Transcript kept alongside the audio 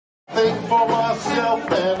for myself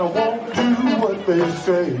and I won't do what they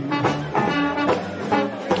say.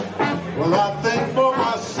 Well, I think for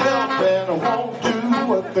myself and I won't do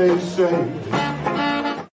what they say.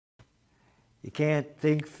 You can't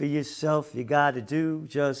think for yourself, you gotta do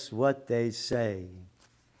just what they say.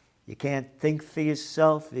 You can't think for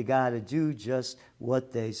yourself, you gotta do just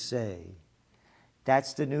what they say.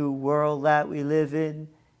 That's the new world that we live in,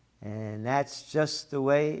 and that's just the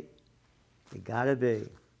way it gotta be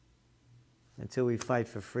until we fight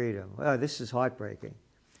for freedom. Well, this is heartbreaking.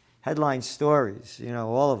 Headline stories, you know,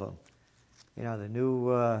 all of them. You know, the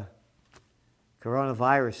new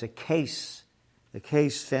coronavirus, a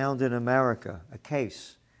case found in America, a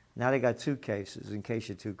case. Now they got 2 cases in case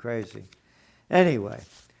you're too crazy. Anyway,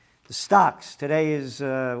 the stocks. Today is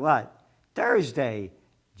what? Thursday,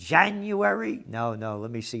 January? No,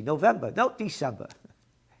 let me see. November. No, December.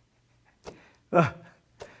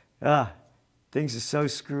 Things are so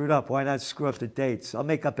screwed up. Why not screw up the dates? I'll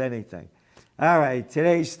make up anything. All right,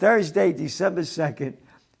 today's Thursday, December 2nd,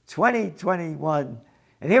 2021.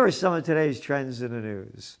 And here are some of today's trends in the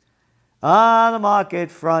news. On the market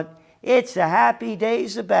front, it's a happy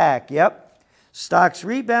days are back. Yep. Stocks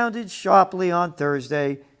rebounded sharply on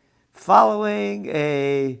Thursday following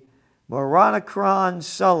a Moronocron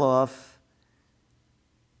sell-off.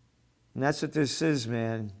 And that's what this is,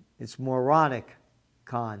 man. It's moronic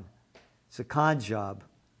con. It's a con job.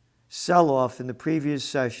 Sell-off in the previous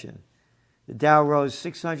session. The Dow rose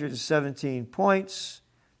 617 points.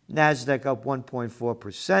 NASDAQ up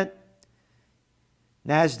 1.4%.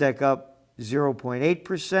 NASDAQ up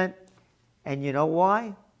 0.8%. And you know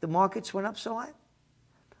why the markets went up so high?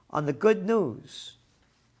 On the good news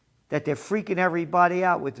that they're freaking everybody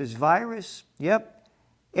out with this virus. Yep.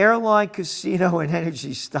 Airline, casino, and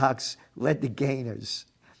energy stocks led the gainers.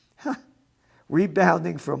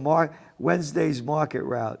 Rebounding from Wednesday's market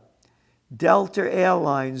rout. Delta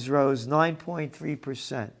Airlines rose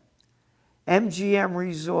 9.3%. MGM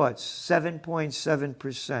Resorts,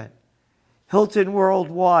 7.7%. Hilton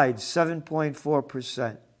Worldwide,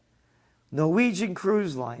 7.4%. Norwegian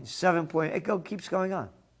Cruise Line, 7. It keeps going on.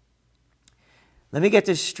 Let me get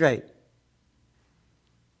this straight.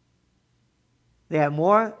 They have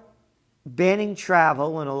more banning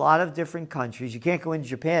travel in a lot of different countries. You can't go in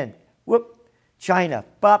Japan. Whoop. China.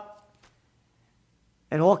 Bop.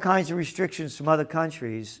 And all kinds of restrictions from other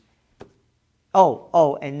countries.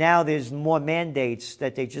 And now there's more mandates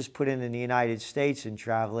that they just put in the United States in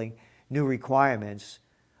traveling. New requirements.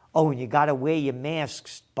 And you got to wear your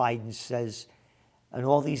masks, Biden says, and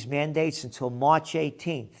all these mandates until March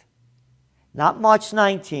 18th. Not March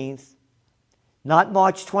 19th, not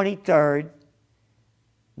March 23rd,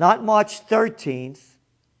 not March 13th,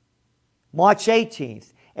 March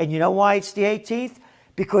 18th. And you know why it's the 18th?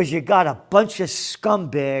 Because you got a bunch of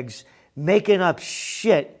scumbags making up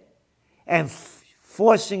shit and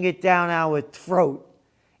forcing it down our throat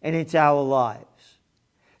and into our lives.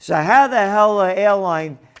 So how the hell are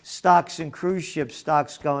airline stocks and cruise ship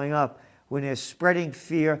stocks going up when they're spreading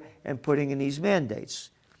fear and putting in these mandates?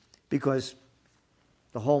 Because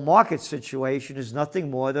the whole market situation is nothing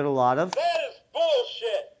more than a lot of... That is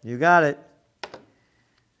bullshit. You got it.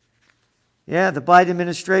 Yeah, the Biden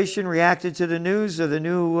administration reacted to the news of the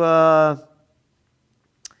new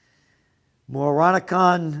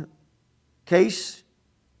Moronocron case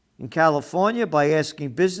in California by asking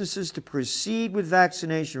businesses to proceed with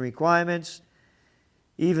vaccination requirements,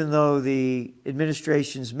 even though the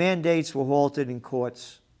administration's mandates were halted in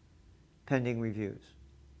courts pending reviews.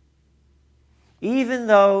 Even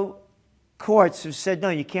though courts have said, no,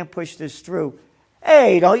 you can't push this through.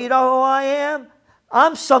 Hey, don't you know who I am?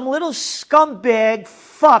 I'm some little scumbag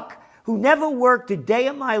fuck who never worked a day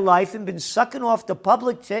in my life and been sucking off the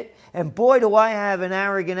public tit. And boy, do I have an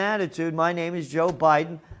arrogant attitude. My name is Joe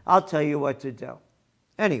Biden. I'll tell you what to do.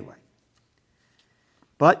 Anyway.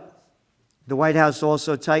 But the White House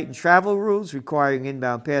also tightened travel rules requiring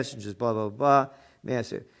inbound passengers, blah, blah, blah.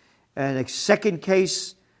 Massive. And a second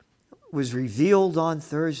case was revealed on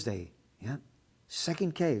Thursday. Yeah.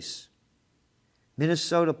 Second case.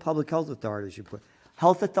 Minnesota Public Health Authorities report.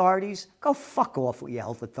 Health authorities? Go fuck off with your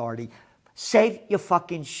health authority. Save your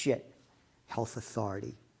fucking shit. Health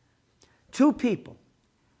authority. 2 people.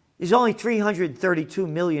 There's only 332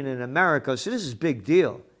 million in America, so this is a big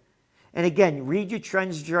deal. And again, read your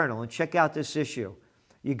Trends Journal and check out this issue.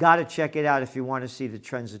 You got to check it out if you want to see the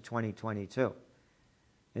trends of 2022.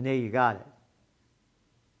 And there you got it.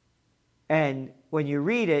 And when you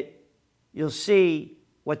read it, you'll see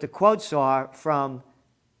what the quotes are from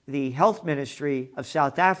the health ministry of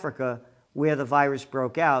South Africa where the virus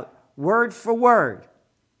broke out, word for word.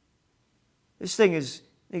 This thing is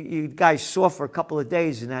You guys saw for a couple of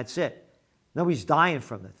days and that's it. Nobody's dying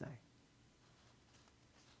from the thing.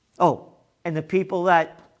 Oh, and the people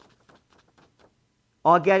that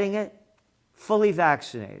are getting it, fully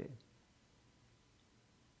vaccinated.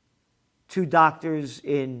 2 doctors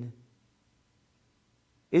in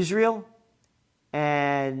Israel,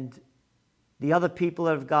 and the other people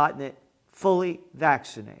that have gotten it, fully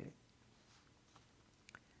vaccinated.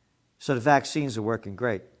 So the vaccines are working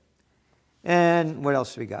great. And what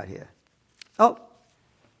else we got here? Oh,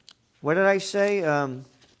 what did I say?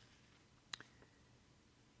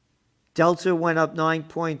 Delta went up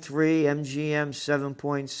 9.3, MGM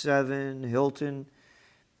 7.7, Hilton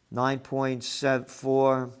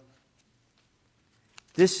 9.74.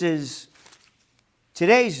 This is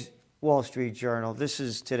today's Wall Street Journal. This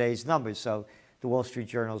is today's numbers. So the Wall Street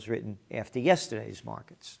Journal is written after yesterday's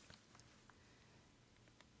markets.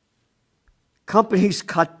 Companies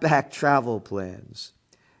cut back travel plans.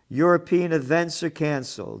 European events are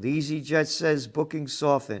canceled. EasyJet says bookings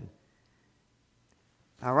soften.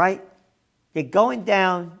 All right? They're going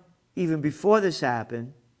down even before this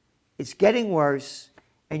happened. It's getting worse,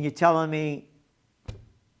 and you're telling me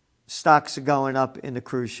stocks are going up in the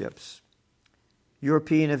cruise ships.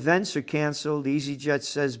 European events are canceled. EasyJet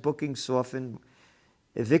says bookings soften.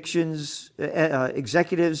 Executives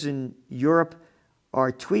in Europe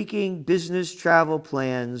are tweaking business travel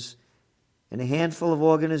plans, and a handful of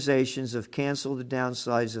organizations have canceled or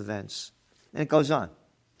downsized events. And it goes on.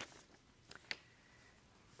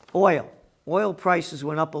 Oil prices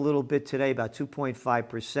went up a little bit today, about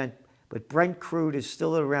 2.5%, but Brent crude is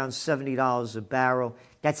still at around $70 a barrel.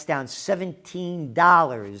 That's down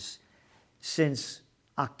 $17 since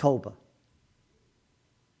October.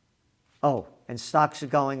 Oh, and stocks are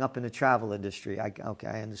going up in the travel industry. I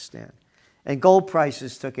understand. And gold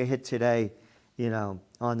prices took a hit today, on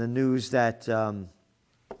the news that the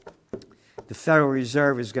Federal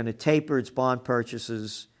Reserve is going to taper its bond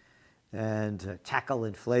purchases and tackle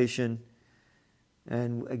inflation.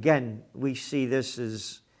 And again, we see this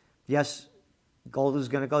as, yes, gold is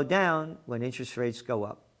going to go down when interest rates go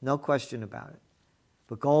up. No question about it.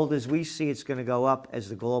 But gold, as we see, it's going to go up as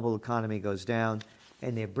the global economy goes down,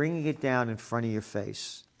 and they're bringing it down in front of your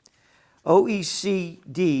face.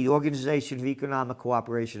 OECD, Organization for Economic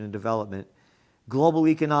Cooperation and Development, Global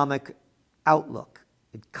Economic Outlook,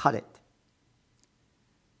 it cut it.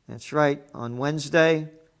 That's right. On Wednesday,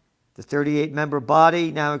 the 38-member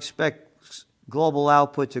body now expects global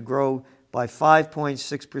output to grow by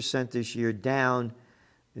 5.6% this year, down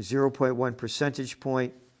 0.1 percentage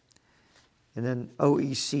point. And then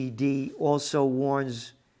OECD also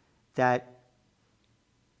warns that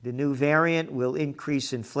the new variant will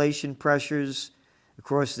increase inflation pressures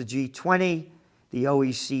across the G20. The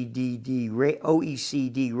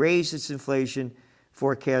OECD raised its inflation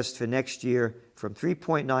forecast for next year from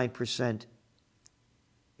 3.9%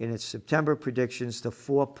 in its September predictions to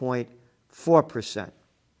 4.4%.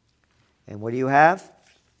 And what do you have?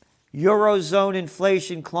 Eurozone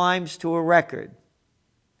inflation climbs to a record.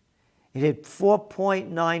 It hit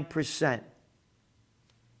 4.9%.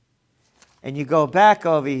 And you go back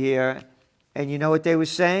over here, and you know what they were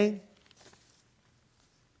saying?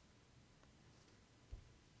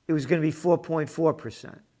 It was going to be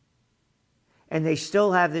 4.4%. And they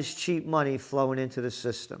still have this cheap money flowing into the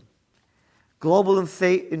system. Global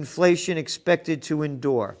inflation expected to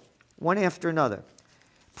endure, one after another.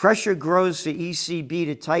 Pressure grows for ECB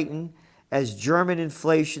to tighten as German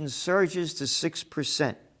inflation surges to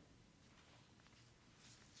 6%.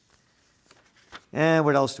 And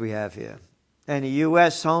what else do we have here? And the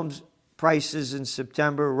U.S. home prices in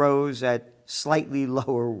September rose at slightly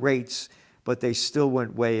lower rates, but they still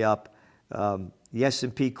went way up. The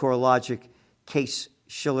S&P CoreLogic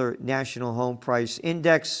Case-Shiller National Home Price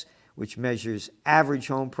Index, which measures average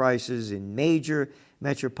home prices in major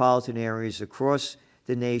metropolitan areas across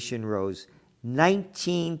the nation, rose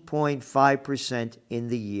 19.5% in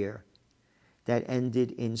the year that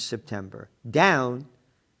ended in September, down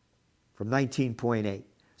from 19.8.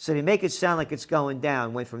 So they make it sound like it's going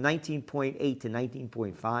down, went from 19.8 to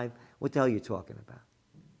 19.5. What the hell are you talking about?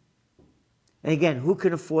 And again, who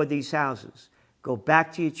can afford these houses? Go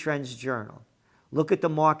back to your Trends Journal. Look at the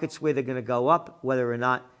markets where they're going to go up, whether or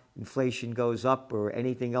not inflation goes up or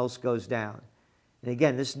anything else goes down. And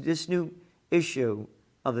again, this new issue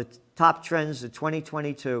of the top trends of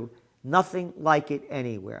 2022, nothing like it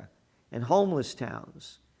anywhere. And homeless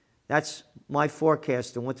towns, that's my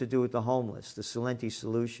forecast on what to do with the homeless, the Celente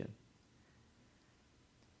solution.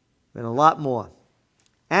 And a lot more.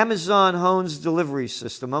 Amazon owns delivery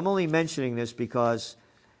system. I'm only mentioning this because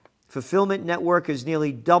Fulfillment Network has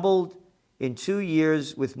nearly doubled in 2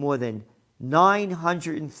 years with more than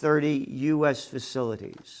 930 U.S.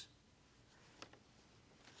 facilities.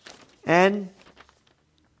 And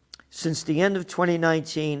since the end of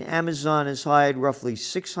 2019, Amazon has hired roughly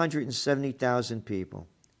 670,000 people.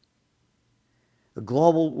 A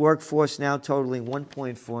global workforce now totaling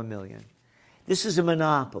 1.4 million. This is a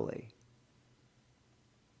monopoly.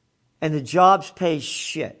 And the jobs pay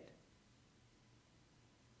shit.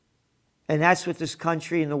 And that's what this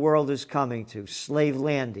country and the world is coming to,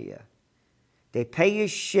 Slavelandia. They pay you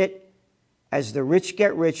shit as the rich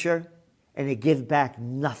get richer, and they give back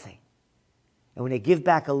nothing. And when they give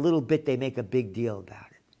back a little bit, they make a big deal about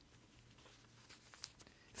it.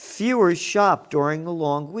 Fewer shop during the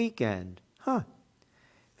long weekend.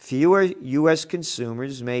 Fewer U.S.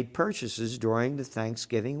 consumers made purchases during the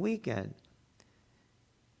Thanksgiving weekend.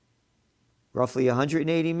 Roughly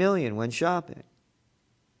 180 million went shopping.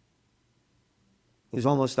 It was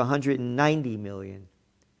almost 190 million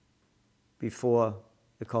before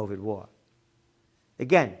the COVID war.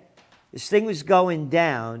 Again, this thing was going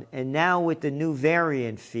down, and now with the new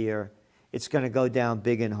variant fear, it's going to go down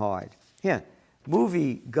big and hard. Yeah,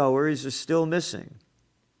 moviegoers are still missing.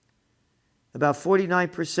 About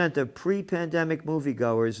 49% of pre-pandemic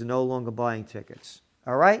moviegoers are no longer buying tickets.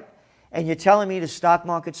 All right? And you're telling me the stock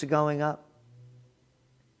markets are going up?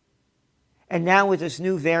 And now with this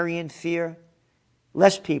new variant fear,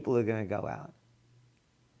 less people are going to go out.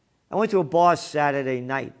 I went to a bar Saturday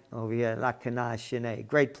night over here, La Canard Chenet.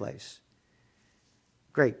 Great place.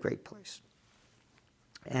 Great place.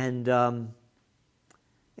 And I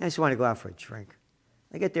just wanted to go out for a drink.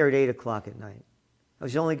 I get there at 8 o'clock at night. I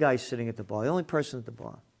was the only guy sitting at the bar, the only person at the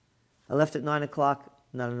bar. I left at 9 o'clock,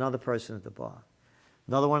 not another person at the bar.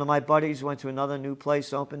 Another one of my buddies went to another new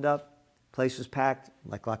place, opened up. Place was packed,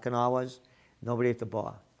 like La Canard was. Nobody at the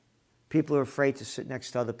bar. People are afraid to sit next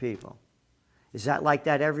to other people. Is that like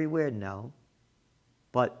that everywhere? No.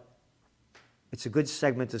 But it's a good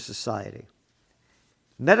segment of society.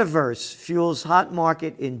 Metaverse fuels hot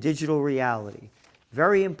market in digital reality.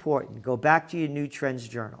 Very important. Go back to your New Trends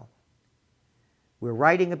Journal. We're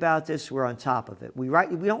writing about this. We're on top of it. We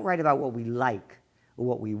don't write about what we like or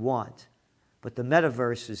what we want, but the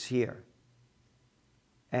metaverse is here.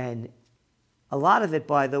 And a lot of it,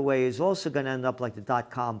 by the way, is also going to end up like the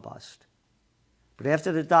dot-com bust. But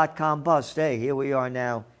after the dot-com bust, hey, here we are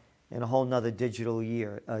now in a whole nother digital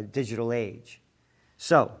age.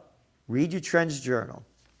 So, read your Trends Journal.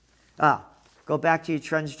 Go back to your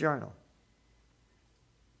Trends Journal.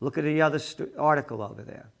 Look at the other article over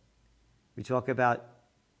there. We talk about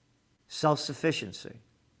self-sufficiency.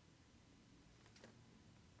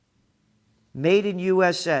 Made in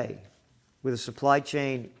USA with a supply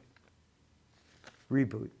chain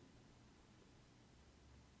reboot.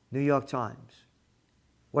 New York Times.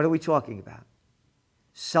 What are we talking about?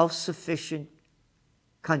 Self-sufficient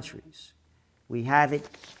countries. We have it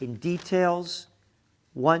in details,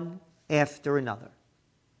 one after another,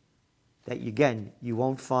 that, again, you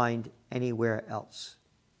won't find anywhere else.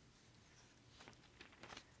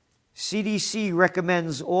 CDC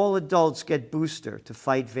recommends all adults get booster to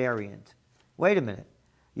fight variant. Wait a minute.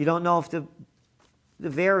 You don't know if the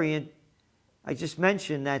variant, I just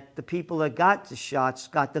mentioned that the people that got the shots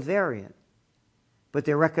got the variant, but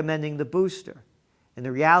they're recommending the booster. And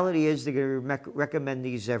the reality is they're going to recommend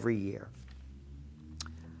these every year.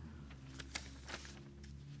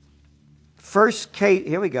 First case,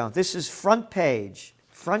 here we go. This is front page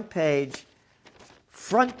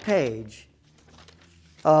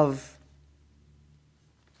of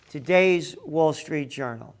today's Wall Street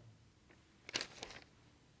Journal.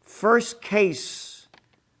 First case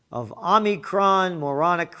of Omicron,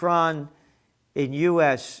 Moronacron in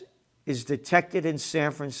U.S. is detected in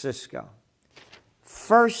San Francisco.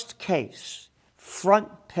 First case,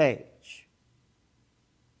 front page.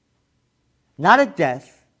 Not a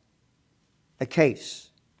death, a case.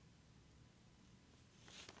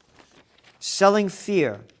 Selling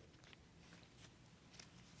fear.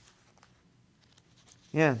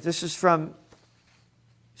 Yeah, this is from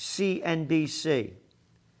CNBC.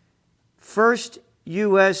 First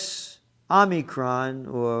U.S. Omicron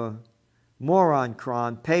or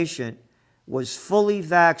Moroncron patient was fully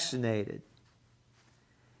vaccinated.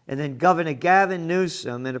 And then Governor Gavin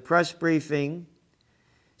Newsom, in a press briefing,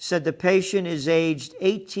 said the patient is aged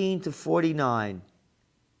 18 to 49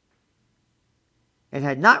 and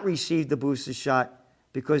had not received the booster shot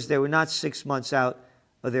because they were not 6 months out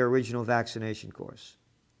of their original vaccination course.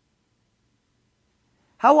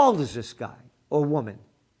 How old is this guy or woman?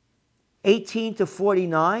 18 to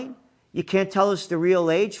 49? You can't tell us the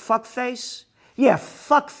real age, fuckface? Yeah,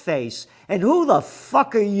 fuckface. And who the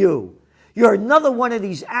fuck are you? You're another one of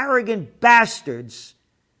these arrogant bastards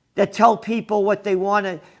that tell people what they want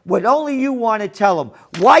to, what only you want to tell them.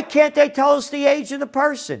 Why can't they tell us the age of the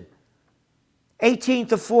person? 18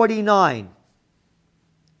 to 49.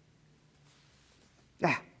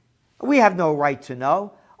 We have no right to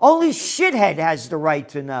know. Only shithead has the right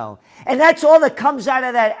to know. And that's all that comes out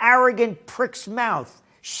of that arrogant prick's mouth.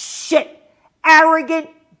 Shit. Arrogant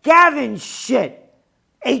Gavin shit.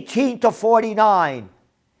 18 to 49.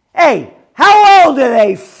 Hey, how old are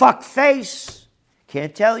they, fuckface?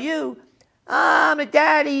 Can't tell you. I'm a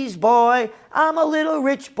daddy's boy. I'm a little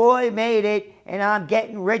rich boy, made it, and I'm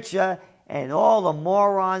getting richer, and all the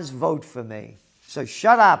morons vote for me. So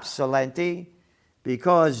shut up, Celente,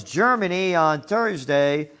 because Germany on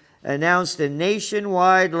Thursday announced a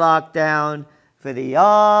nationwide lockdown for the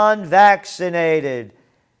unvaccinated.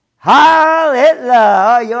 Heil Hitler!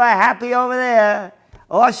 Oh, you're happy over there.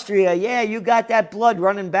 Austria, yeah, you got that blood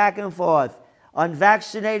running back and forth.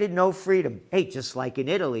 Unvaccinated, no freedom. Hey, just like in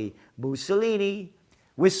Italy, Mussolini,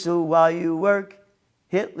 whistle while you work.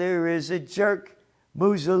 Hitler is a jerk.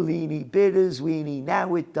 Mussolini bit his weenie,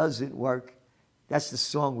 now it doesn't work. That's the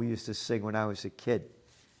song we used to sing when I was a kid.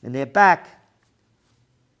 And they're back.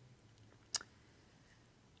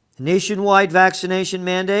 The nationwide vaccination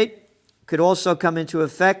mandate could also come into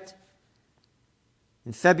effect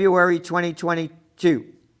in February 2022.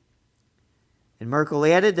 And Merkel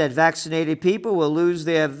added that vaccinated people will lose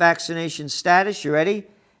their vaccination status, you ready?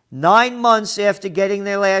 9 months after getting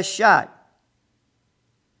their last shot.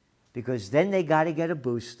 Because then they got to get a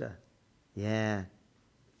booster. Yeah.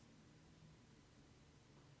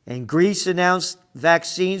 And Greece announced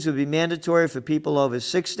vaccines would be mandatory for people over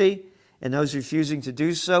 60, and those refusing to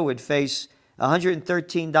do so would face a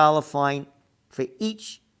 $113 fine for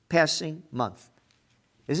each passing month.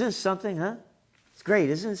 Isn't it something, huh? It's great.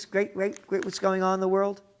 Isn't this great what's going on in the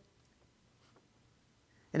world?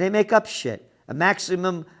 And they make up shit. A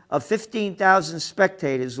maximum of 15,000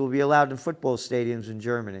 spectators will be allowed in football stadiums in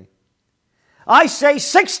Germany. I say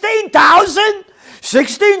 16,000?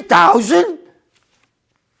 16,000?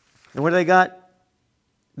 And what do they got?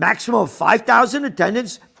 Maximum of 5,000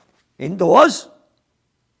 attendance indoors?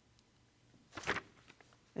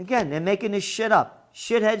 Again, they're making this shit up.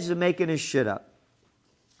 Shitheads are making this shit up.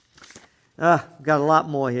 Got a lot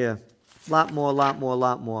more here. Lot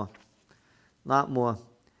more.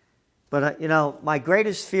 But, my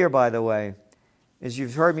greatest fear, by the way, is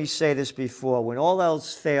you've heard me say this before. When all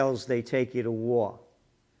else fails, they take you to war.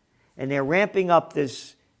 And they're ramping up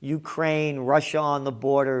this Ukraine, Russia on the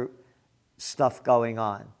border stuff going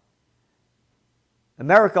on.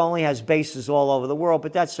 America only has bases all over the world,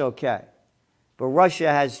 but that's okay. But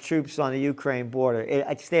Russia has troops on the Ukraine border.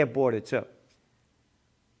 It's their border, too.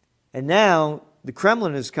 And now the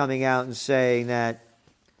Kremlin is coming out and saying that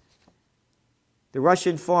the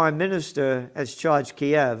Russian foreign minister has charged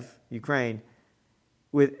Kiev, Ukraine,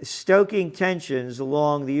 with stoking tensions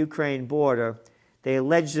along the Ukraine border. They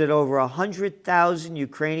allege that over 100,000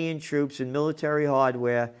 Ukrainian troops and military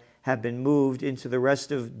hardware have been moved into the rest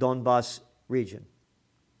of Donbas region.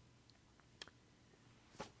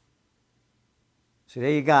 So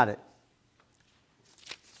there you got it.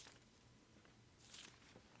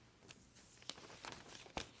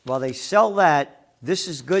 While they sell that, this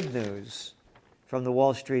is good news from the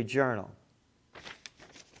Wall Street Journal.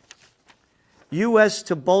 U.S.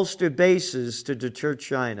 to bolster bases to deter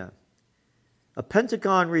China. A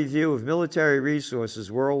Pentagon review of military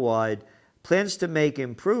resources worldwide plans to make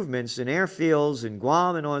improvements in airfields in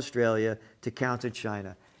Guam and Australia to counter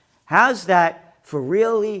China. How's that for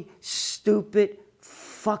really stupid,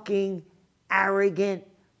 fucking, arrogant,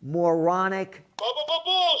 moronic?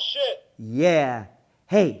 Bullshit! Yeah.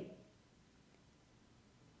 Hey,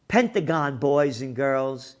 Pentagon boys and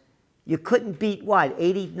girls, you couldn't beat what,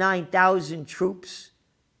 89,000 troops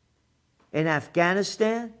in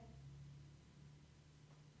Afghanistan?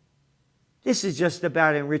 This is just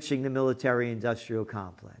about enriching the military-industrial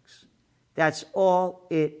complex. That's all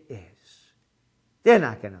it is. They're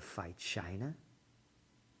not going to fight China.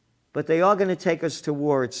 But they are going to take us to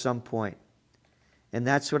war at some point. And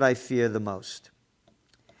that's what I fear the most.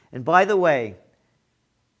 And by the way,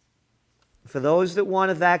 for those that want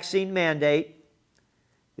a vaccine mandate,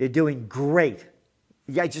 they're doing great.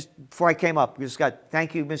 Yeah, just before I came up, we just got,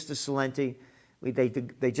 thank you, Mr. Celente.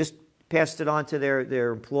 They just passed it on to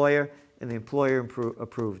their employer, and the employer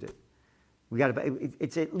approved it.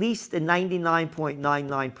 It's at least a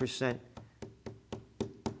 99.99%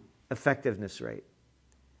 effectiveness rate.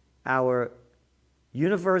 Our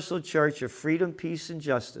Universal Church of Freedom, Peace, and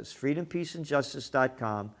Justice,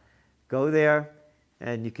 freedompeaceandjustice.com. Go there,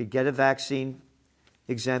 and you could get a vaccine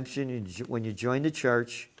exemption when you join the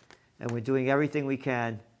church, and we're doing everything we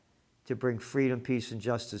can to bring freedom, peace, and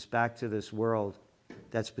justice back to this world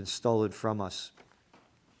that's been stolen from us.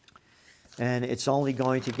 And it's only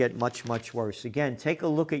going to get much, much worse. Again, take a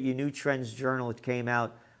look at your New Trends Journal. It came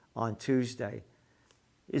out on Tuesday.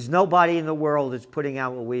 There's nobody in the world that's putting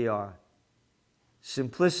out what we are.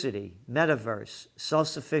 Simplicity, metaverse,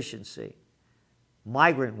 self-sufficiency,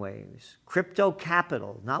 migrant waves, crypto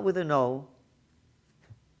capital, not with an O,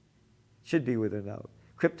 should be with an O.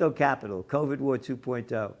 Crypto capital, COVID War 2.0.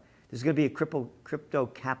 There's going to be a crypto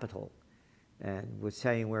capital, and we're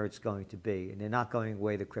saying where it's going to be, and they're not going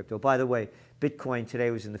away the crypto. By the way, Bitcoin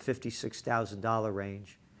today was in the $56,000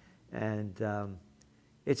 range, and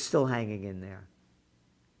it's still hanging in there.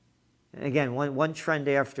 And again, one trend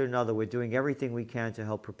after another, we're doing everything we can to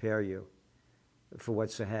help prepare you for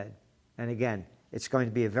what's ahead. And again, it's going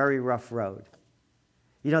to be a very rough road.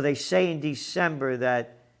 You know, they say in December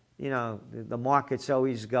that, you know, the markets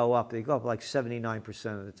always go up. They go up like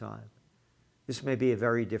 79% of the time. This may be a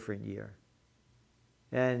very different year.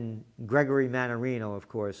 And Gregory Mannarino, of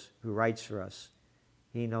course, who writes for us,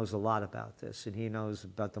 he knows a lot about this, and he knows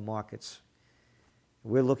about the markets.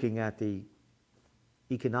 We're looking at the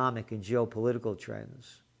economic and geopolitical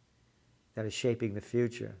trends that are shaping the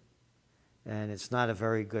future. And it's not a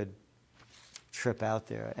very good trip out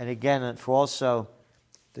there. And again, for also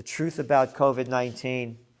the truth about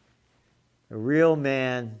COVID-19, a real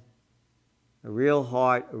man, a real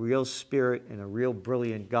heart, a real spirit, and a real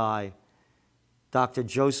brilliant guy, Dr.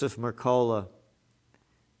 Joseph Mercola,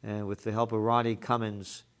 and with the help of Ronnie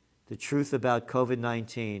Cummins, the truth about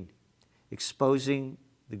COVID-19, exposing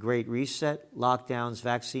the Great Reset, lockdowns,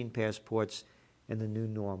 vaccine passports, and the new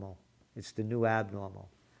normal. It's the new abnormal.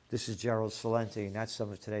 This is Gerald Celente, and that's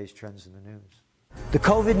some of today's trends in the news. The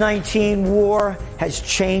COVID-19 war has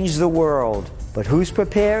changed the world, but who's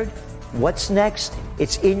prepared? What's next?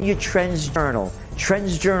 It's in your Trends Journal.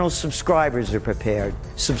 Trends Journal subscribers are prepared.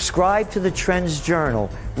 Subscribe to the Trends Journal.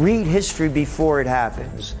 Read history before it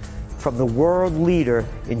happens. From the world leader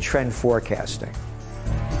in trend forecasting.